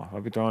throwing him off. I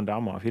be throwing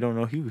Dom off. He don't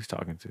know who he was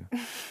talking to.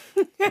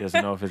 He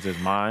doesn't know if it's his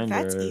mind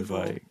That's or it's evil.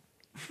 like.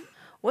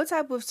 What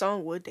type of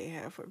song would they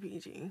have for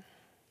PG?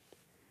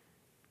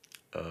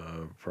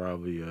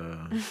 Probably.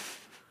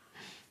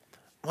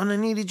 When I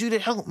needed you to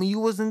help me, you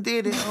wasn't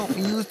there to help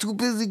me. You was too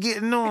busy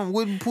getting on,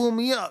 wouldn't pull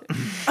me up.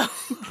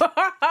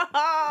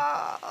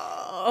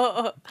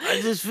 I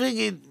just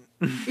figured.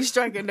 You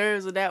striking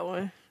nerves with that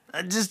one.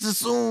 I just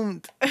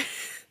assumed.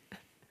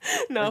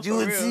 No, that you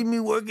would see me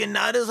working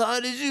not as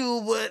hard as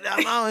you, but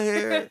I'm out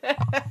here.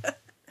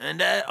 And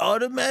that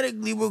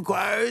automatically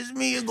requires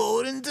me a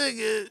golden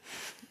ticket.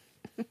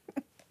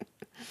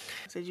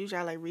 So you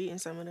try like reading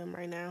some of them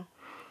right now?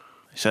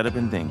 Shut Up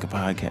and Think, a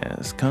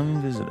podcast.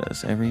 Come visit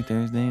us every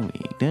Thursday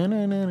week.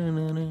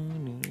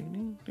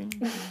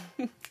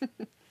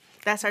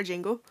 That's our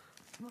jingle.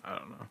 I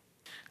don't know.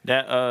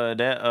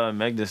 That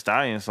Meg Thee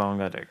Stallion song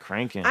got that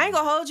cranking. I ain't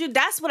gonna hold you.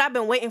 That's what I've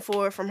been waiting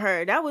for from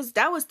her. That was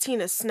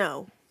Tina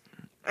Snow.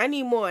 I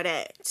need more of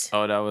that.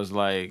 Oh, that was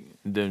like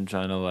them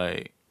trying to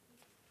like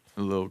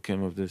Lil'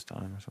 Kim of this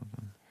time or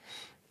something.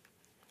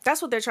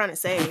 That's what they're trying to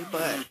say,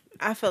 but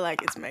I feel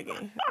like it's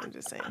Megan. I'm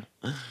just saying.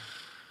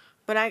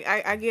 But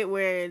I get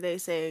where they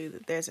say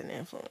that there's an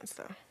influence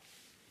though.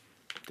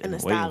 And the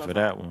style waiting for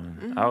that one.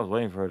 Mm-hmm. I was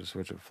waiting for her to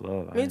switch her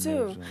flow. Me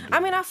too. I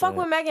mean, I fuck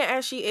with Megan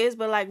as she is,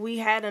 but like we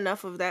had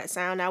enough of that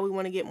sound. Now we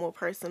want to get more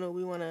personal.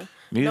 We want to.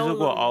 Music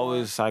will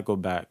always cycle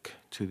back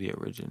to the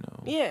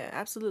original. Yeah,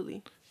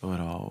 absolutely. It would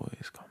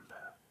always come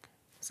back.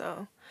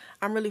 So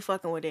I'm really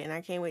fucking with it, and I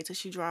can't wait till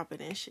she drop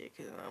it and shit,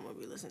 because I'm gonna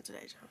be listening to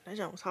that jump. That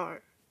jump was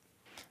hard.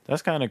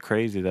 That's kind of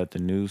crazy that the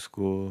new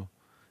school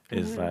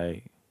is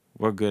like,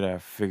 we're good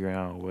at figuring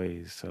out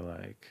ways to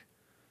like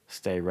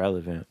stay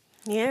relevant.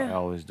 Yeah. By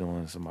always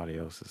doing somebody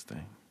else's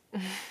thing.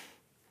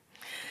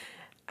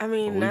 I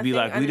mean, we'd be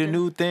like, we the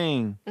new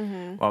thing,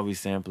 while we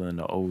sampling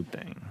the old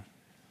thing.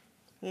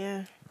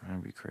 Yeah.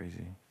 That'd be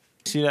crazy.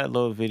 See that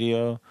little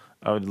video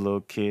of the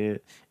little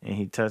kid, and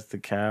he touched the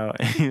cow,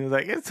 and he was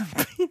like, it's a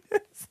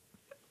penis.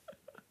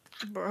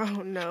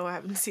 Bro, no, I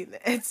haven't seen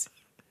that.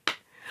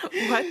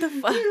 What the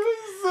fuck? He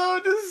was so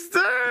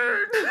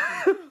disturbed.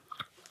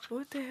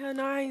 What the hell?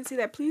 No, I ain't see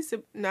that. Please,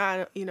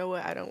 no, you know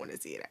what? I don't want to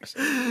see it,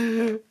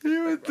 actually. He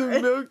went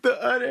to milk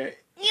the udder.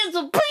 It's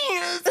a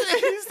penis.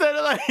 He said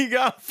it like he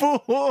got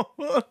fooled.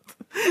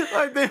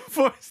 Like they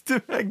forced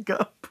him at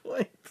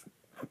gunpoint.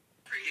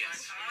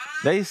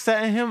 They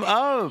set him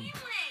up.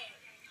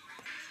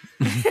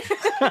 Look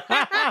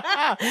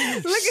at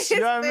his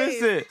face. I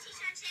miss it.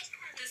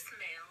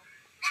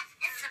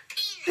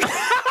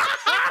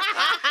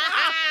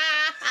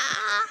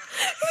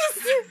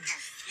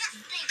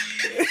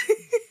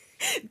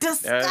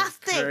 Disgusting. That's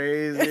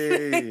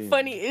crazy.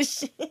 Funny as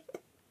shit.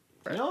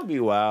 You know, it'd be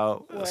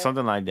wild. What?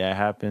 Something like that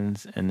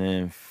happens, and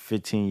then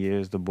 15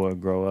 years the boy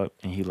grow up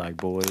and he like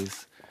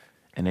boys,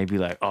 and they be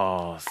like,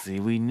 "Oh, see,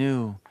 we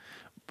knew,"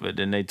 but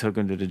then they took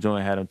him to the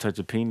joint, had him touch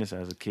a penis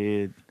as a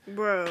kid,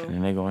 bro. And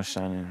then they gonna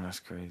shine him. That's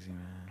crazy,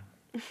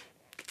 man.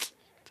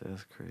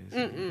 That's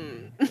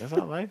crazy. That's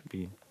how life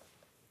be.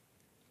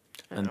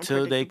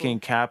 until they can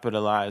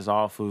capitalize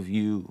off of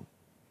you.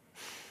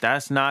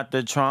 That's not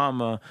the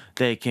trauma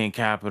they can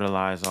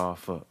capitalize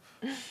off of.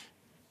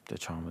 The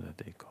trauma that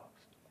they caused.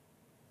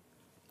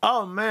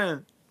 Oh,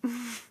 man.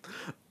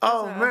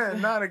 Oh,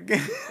 man, not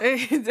again.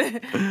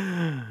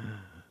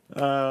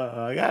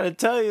 I got to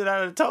tell you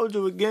that I told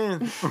you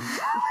again.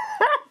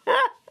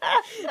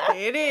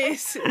 It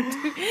is.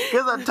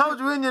 Because I told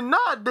you and you're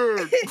not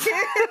dead.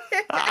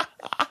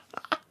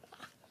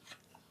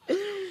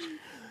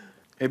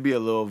 It'd be a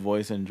little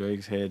voice in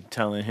Drake's head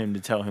telling him to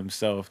tell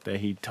himself that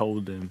he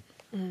told him.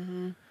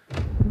 Mm-hmm.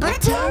 But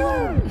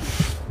tell him!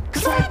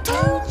 Because I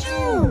told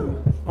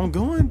you! I'm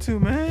going to,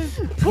 man.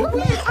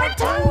 I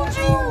told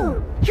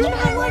you! You're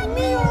not like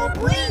me,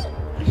 Aubrey!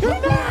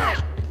 You're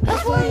not!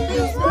 That's why you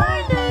use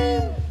my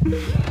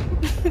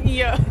name!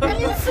 Yeah. And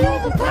you feel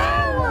the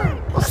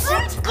power of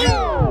 6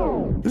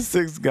 girls! The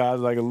 6 guy's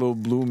like a little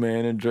blue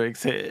man in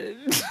Drake's head.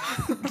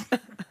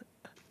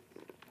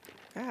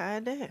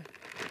 God damn.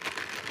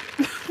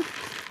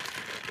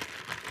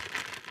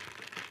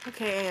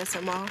 Okay,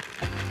 ASMR.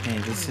 Hey,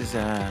 this is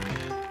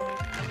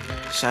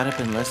Shut Up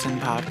and Listen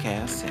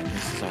podcast, and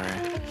this is our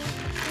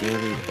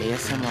daily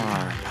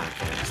ASMR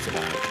podcast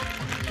about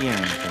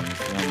hearing things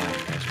we don't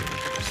like as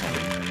we're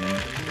saying and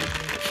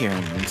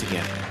hearing them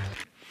together.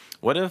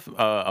 What if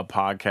a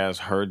podcast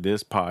heard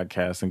this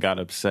podcast and got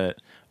upset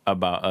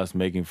about us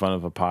making fun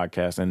of a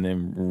podcast and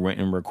then went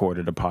and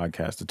recorded a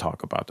podcast to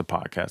talk about the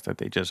podcast that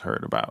they just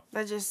heard about?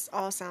 That just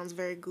all sounds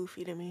very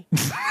goofy to me.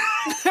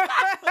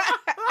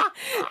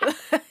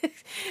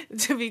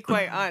 To be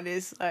quite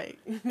honest, like.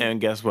 And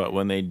guess what?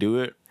 When they do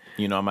it,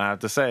 you know I'm gonna have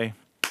to say,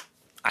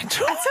 I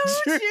told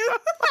you.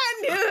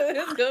 I knew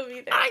it was gonna be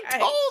that. I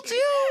told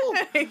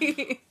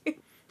you.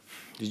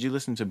 Did you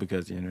listen to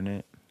Because the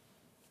Internet?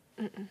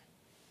 Mm-mm.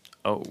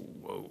 Oh,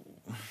 whoa.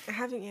 I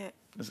haven't yet.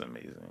 That's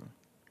amazing.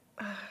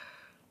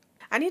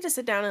 I need to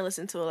sit down and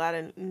listen to a lot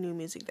of new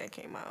music that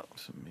came out.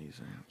 It's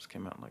amazing. This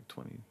came out in like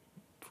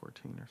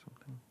 2014 or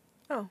something.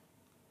 Oh,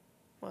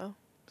 well.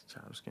 It's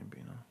Childish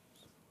Gambino.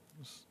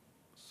 It's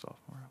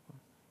sophomore album.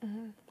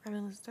 Mm-hmm. I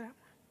didn't listen to that one.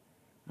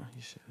 No,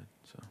 you should.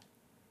 So,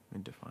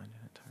 we defined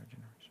an entire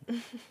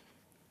generation.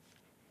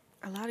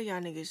 A lot of y'all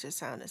niggas just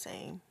sound the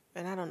same,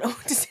 and I don't know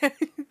what to say.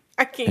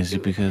 I can't. Is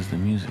it because the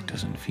music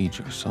doesn't feed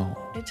your soul?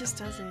 It just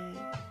doesn't.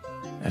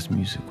 As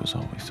music was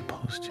always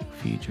supposed to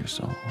feed your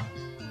soul.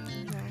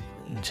 Exactly.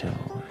 Until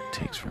it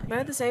takes from you. But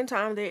at the same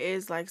time, there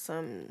is like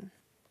some.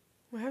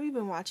 What have you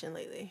been watching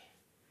lately?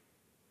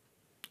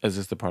 Is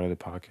this the part of the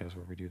podcast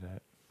where we do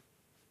that?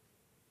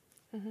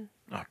 Mm-hmm.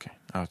 Okay.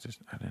 I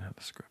didn't have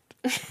the script.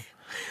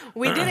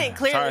 We didn't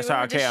clearly.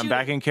 Sorry. Okay, I'm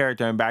back in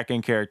character. I'm back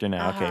in character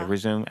now. Uh-huh. Okay,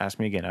 resume. Ask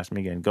me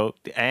again. Go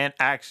and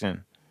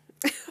action.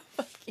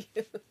 Fuck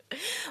you.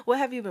 What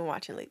have you been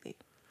watching lately?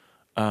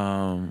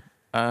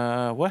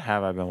 What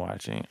have I been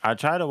watching? I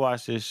tried to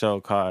watch this show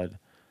called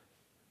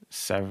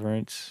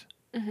Severance.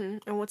 Mm-hmm.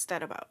 And what's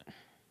that about?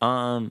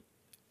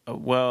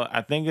 Well,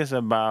 I think it's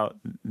about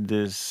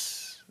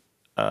this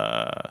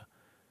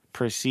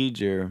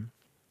procedure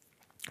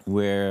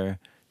where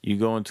you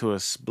go into a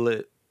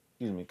split,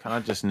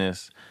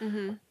 consciousness.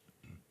 Mm-hmm.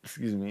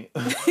 Excuse me.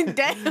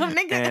 Damn,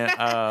 nigga.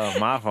 And,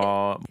 my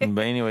fault.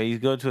 But anyway, you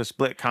go to a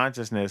split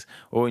consciousness,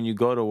 or when you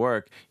go to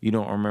work, you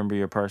don't remember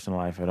your personal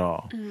life at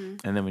all. Mm-hmm.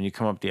 And then when you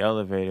come up the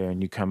elevator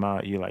and you come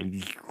out, you're like,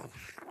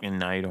 and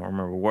now you don't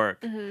remember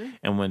work. Mm-hmm.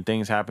 And when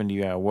things happen to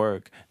you at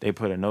work, they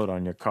put a note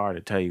on your car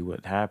to tell you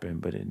what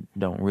happened, but it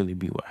don't really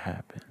be what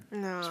happened.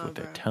 No, it's what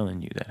bro. they're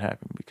telling you that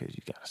happened because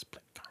you got a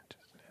split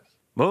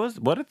consciousness.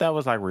 What if that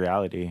was like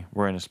reality?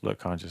 We're in a split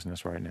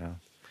consciousness right now.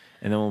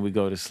 And then when we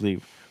go to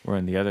sleep, we're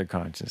in the other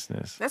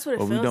consciousness. That's what it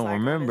feels feels we don't like,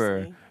 remember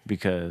honestly.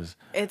 because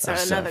It's of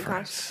another Severance.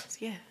 consciousness.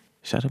 Yeah.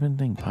 Shut Up and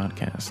Think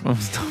podcast.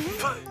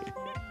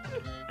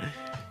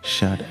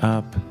 Shut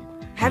up.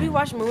 Have you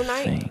watched Moon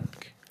Knight?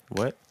 Think.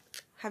 What?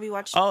 Have you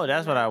watched? Oh,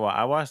 that's what I watched.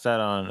 I watched that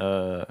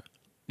on.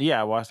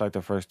 Yeah, I watched like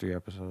the first 3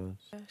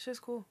 episodes. Yeah, shit's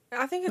cool.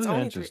 I think it's It was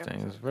only interesting. 3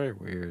 It's episodes. very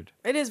weird.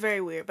 It is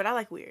very weird, but I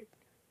like weird.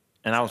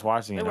 And I was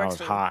watching it It and I works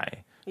was for me.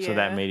 high. So Yeah.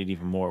 that made it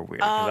even more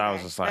weird. Because I was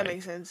Okay. just like, that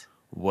makes sense.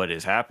 what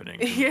is happening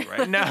to me Yeah.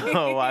 right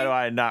now? Why do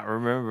I not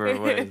remember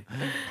what is...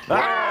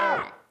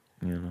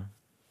 You know?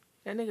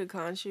 That nigga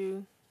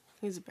Khonshu,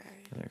 he's bad.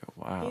 Like,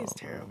 wow. He's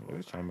bro. terrible. They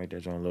was trying to make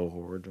that joint a little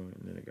horror joint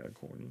and then it got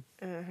corny.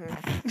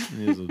 Uh-huh.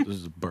 This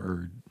is a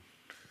bird.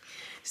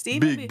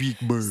 Steven Big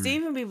bird.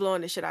 Steven be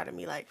blowing the shit out of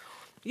me. Like,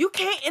 you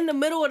can't in the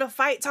middle of the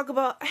fight talk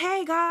about,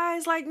 hey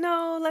guys, like,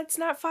 no, let's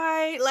not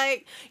fight.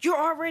 Like, you're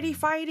already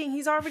fighting.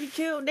 He's already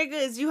killed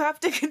niggas. You have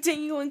to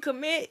continue and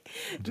commit.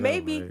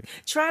 Maybe right.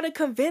 try to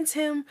convince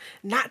him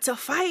not to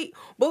fight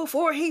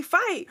before he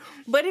fight.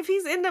 But if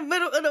he's in the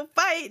middle of the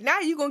fight, now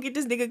you gonna get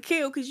this nigga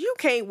killed because you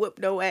can't whip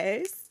no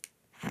ass.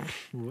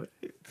 What?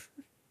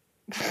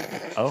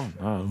 Oh,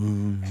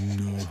 no.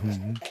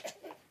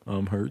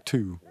 I'm hurt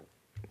too.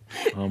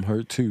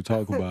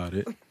 Talk about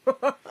it.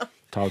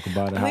 Talk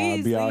about it. How I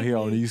Please be out leave here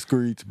me. on these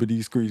streets, but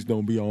these streets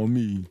don't be on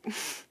me.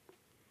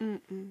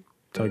 Mm-mm.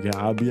 Talking,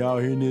 I'll be out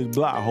here in this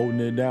block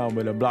holding it down,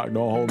 but the block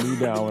don't hold me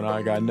down when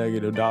I got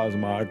negative dollars in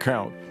my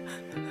account.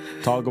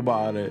 Talk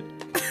about it.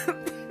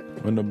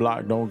 When the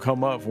block don't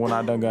come up, when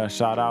I done got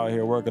shot out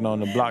here working on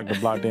the block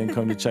didn't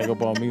come to check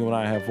up on me when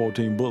I had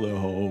 14 bullet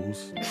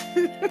holes.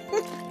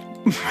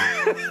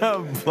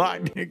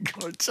 Block didn't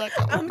come check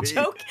up on me.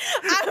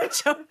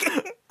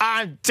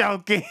 I'm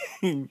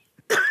joking.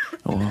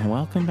 Well,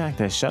 welcome back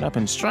to Shut Up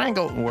and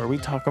Strangle, where we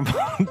talk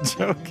about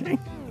joking.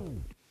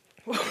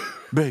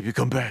 Baby,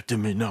 come back to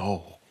me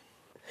now.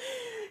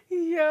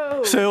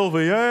 Yo.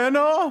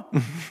 Sylviana.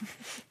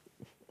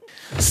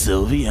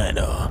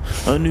 Sylviana,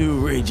 a new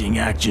raging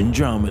action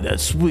drama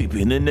that's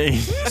sweeping the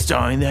nation,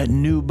 starring that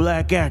new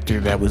black actor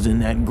that was in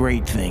that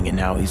great thing, and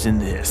now he's in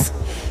this.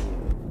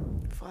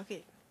 Fuck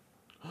it.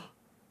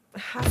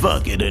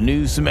 Fuck it, a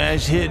new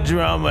smash hit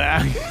drama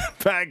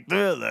action-packed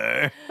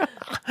thriller.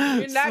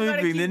 You're not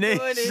gonna keep doing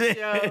this,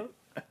 yo.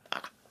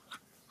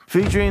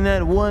 Featuring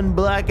that one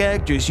black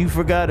actress you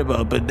forgot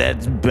about, but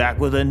that's back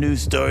with a new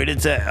story to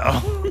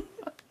tell.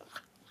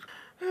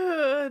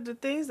 The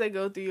things that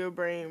go through your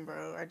brain,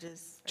 bro, are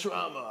just...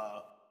 Trauma.